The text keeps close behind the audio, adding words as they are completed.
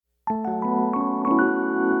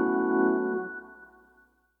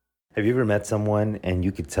Have you ever met someone and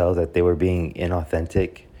you could tell that they were being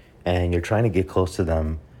inauthentic and you're trying to get close to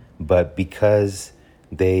them, but because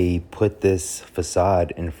they put this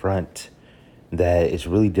facade in front, that it's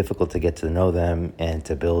really difficult to get to know them and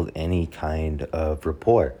to build any kind of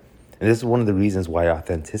rapport? And this is one of the reasons why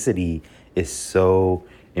authenticity is so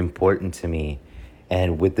important to me.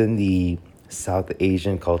 And within the South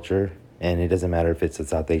Asian culture, and it doesn't matter if it's the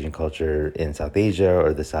South Asian culture in South Asia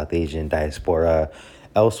or the South Asian diaspora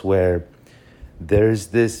elsewhere, there's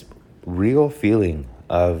this real feeling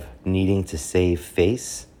of needing to save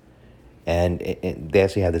face. And they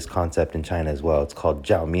actually have this concept in China as well. It's called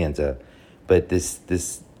jiao mianzi. But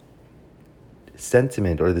this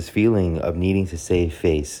sentiment or this feeling of needing to save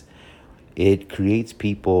face, it creates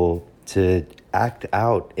people to act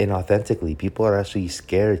out inauthentically. People are actually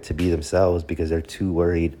scared to be themselves because they're too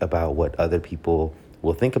worried about what other people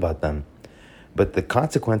will think about them. But the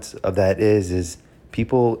consequence of that is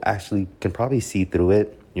people actually can probably see through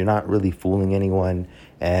it. You're not really fooling anyone.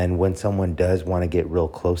 And when someone does want to get real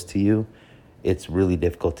close to you, it's really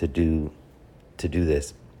difficult to do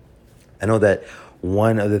this. I know that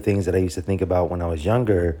one of the things that I used to think about when I was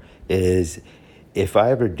younger is if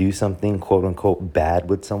I ever do something quote unquote bad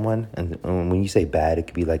with someone, and when you say bad, it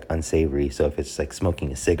could be like unsavory. So if it's like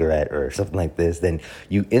smoking a cigarette or something like this, then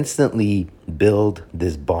you instantly build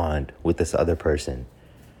this bond with this other person.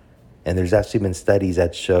 And there's actually been studies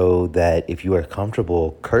that show that if you are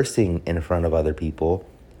comfortable cursing in front of other people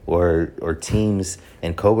or teams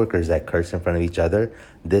and coworkers that curse in front of each other,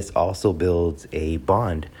 this also builds a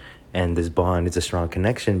bond. And this bond is a strong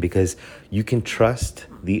connection because you can trust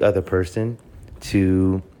the other person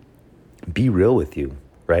to be real with you,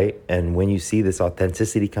 right? And when you see this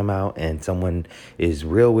authenticity come out and someone is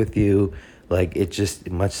real with you, like it's just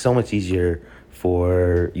so much easier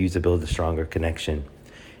for you to build a stronger connection.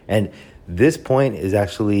 And this point is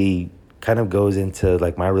actually kind of goes into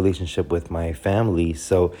like my relationship with my family.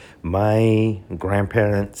 So my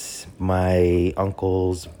grandparents, my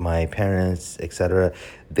uncles, my parents, etc.,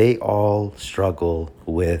 they all struggle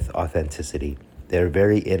with authenticity. They're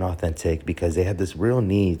very inauthentic because they have this real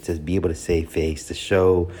need to be able to save face, to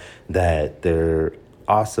show that they're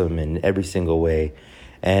awesome in every single way.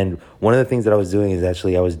 And one of the things that I was doing is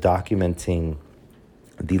actually I was documenting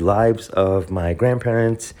the lives of my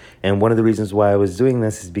grandparents. And one of the reasons why I was doing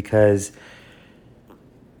this is because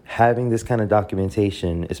having this kind of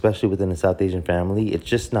documentation, especially within a South Asian family, it's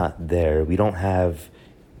just not there. We don't have,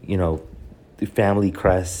 the family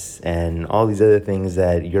crests and all these other things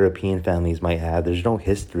that European families might have. There's no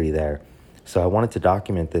history there. So I wanted to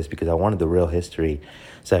document this because I wanted the real history.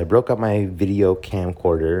 So I broke up my video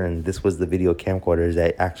camcorder, and this was the video camcorders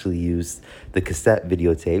that actually used the cassette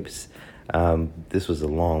videotapes. This was a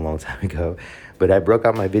long time ago, but I broke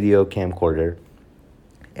out my video camcorder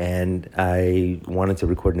and I wanted to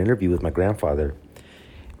record an interview with my grandfather.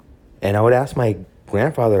 And I would ask my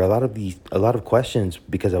grandfather a lot of questions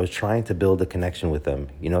because I was trying to build a connection with him,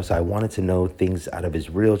 so I wanted to know things out of his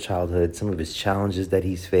real childhood, some of his challenges that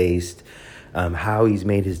he's faced, how he's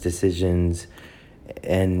made his decisions,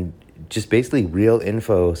 and just basically real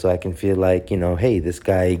info so I can feel like, hey, this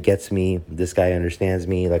guy gets me, this guy understands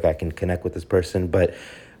me, like I can connect with this person. But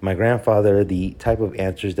my grandfather, the type of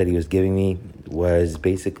answers that he was giving me was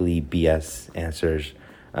basically BS answers.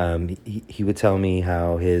 He would tell me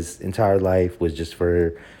how his entire life was just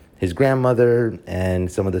for his grandmother,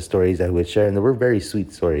 and some of the stories that he would share, and they were very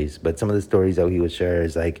sweet stories, but some of the stories that he would share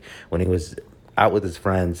is like when he was out with his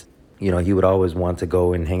friends, he would always want to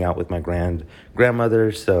go and hang out with my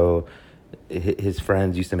grandmother. So his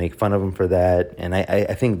friends used to make fun of him for that. And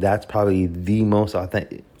I think that's probably the most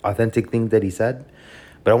authentic thing that he said.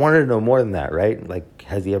 But I wanted to know more than that, right? Like,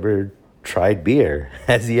 has he ever tried beer?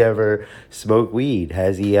 Has he ever smoked weed?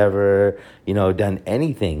 Has he ever, done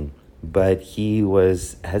anything? But he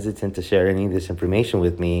was hesitant to share any of this information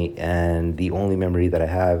with me. And the only memory that I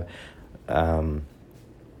have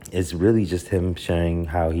is really just him sharing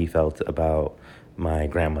how he felt about my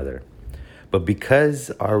grandmother. But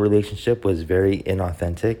because our relationship was very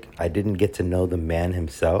inauthentic, I didn't get to know the man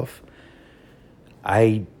himself.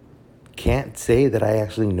 I can't say that I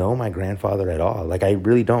actually know my grandfather at all. Like, I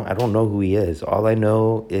really don't. I don't know who he is. All I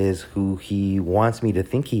know is who he wants me to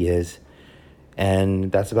think he is.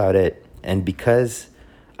 And that's about it. And because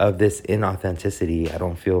of this inauthenticity, I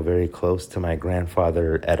don't feel very close to my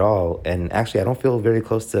grandfather at all. And actually, I don't feel very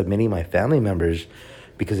close to many of my family members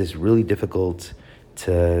because it's really difficult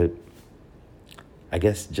to, I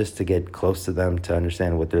guess, just to get close to them, to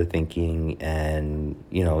understand what they're thinking and,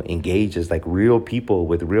 engage as like real people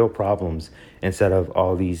with real problems instead of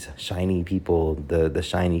all these shiny people, the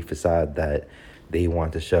shiny facade that they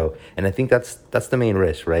want to show. And I think that's the main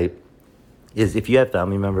risk, right? Is if you have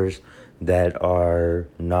family members that are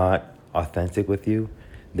not authentic with you,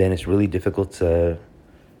 then it's really difficult to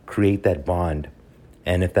create that bond.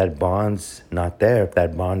 And if that bond's not there, if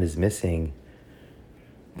that bond is missing,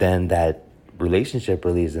 then that relationship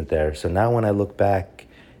really isn't there. So now when I look back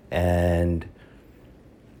and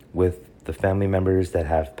with the family members that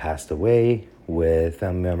have passed away, with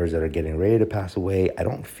family members that are getting ready to pass away, I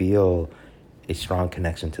don't feel a strong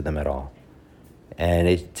connection to them at all.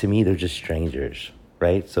 And to me, they're just strangers,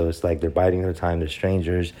 right? So it's like they're biding their time, they're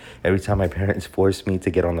strangers. Every time my parents force me to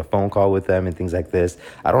get on the phone call with them and things like this,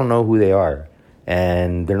 I don't know who they are.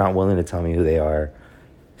 And they're not willing to tell me who they are.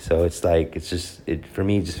 So it's like, for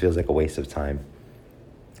me, it just feels like a waste of time.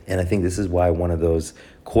 And I think this is why one of those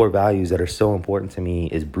core values that are so important to me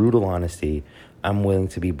is brutal honesty. I'm willing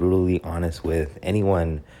to be brutally honest with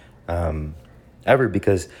anyone ever,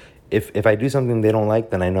 because if I do something they don't like,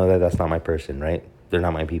 then I know that that's not my person, right? They're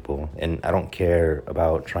not my people. And I don't care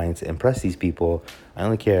about trying to impress these people. I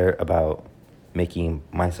only care about making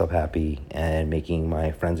myself happy and making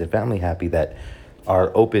my friends and family happy that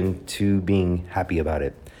are open to being happy about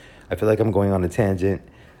it. I feel like I'm going on a tangent.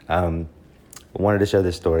 I wanted to share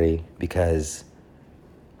this story because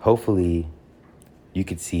hopefully you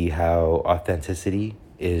could see how authenticity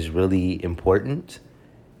is really important.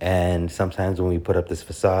 And sometimes when we put up this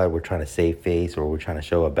facade, we're trying to save face or we're trying to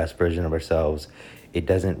show a best version of ourselves. It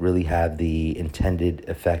doesn't really have the intended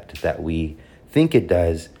effect that we think it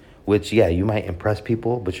does, which, yeah, you might impress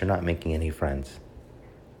people, but you're not making any friends.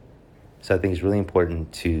 So I think it's really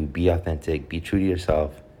important to be authentic, be true to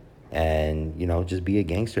yourself, and, just be a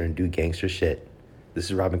gangster and do gangster shit. This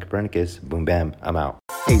is Robin Copernicus. Boom, bam, I'm out.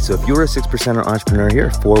 Hey, so if you're a 6% entrepreneur, here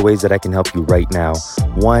are 4 ways that I can help you right now.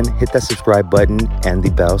 1, hit that subscribe button and the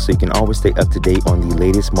bell so you can always stay up to date on the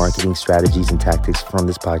latest marketing strategies and tactics from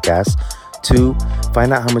this podcast. 2,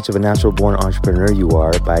 find out how much of a natural-born entrepreneur you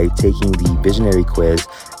are by taking the visionary quiz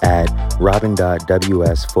at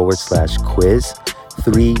robin.ws/quiz.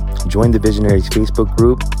 3, join the Visionaries Facebook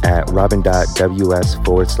group at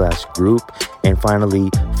robin.ws/group. And finally,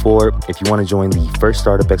 4, if you want to join the first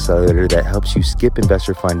startup accelerator that helps you skip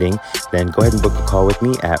investor funding, then go ahead and book a call with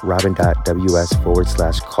me at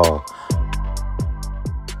robin.ws/call.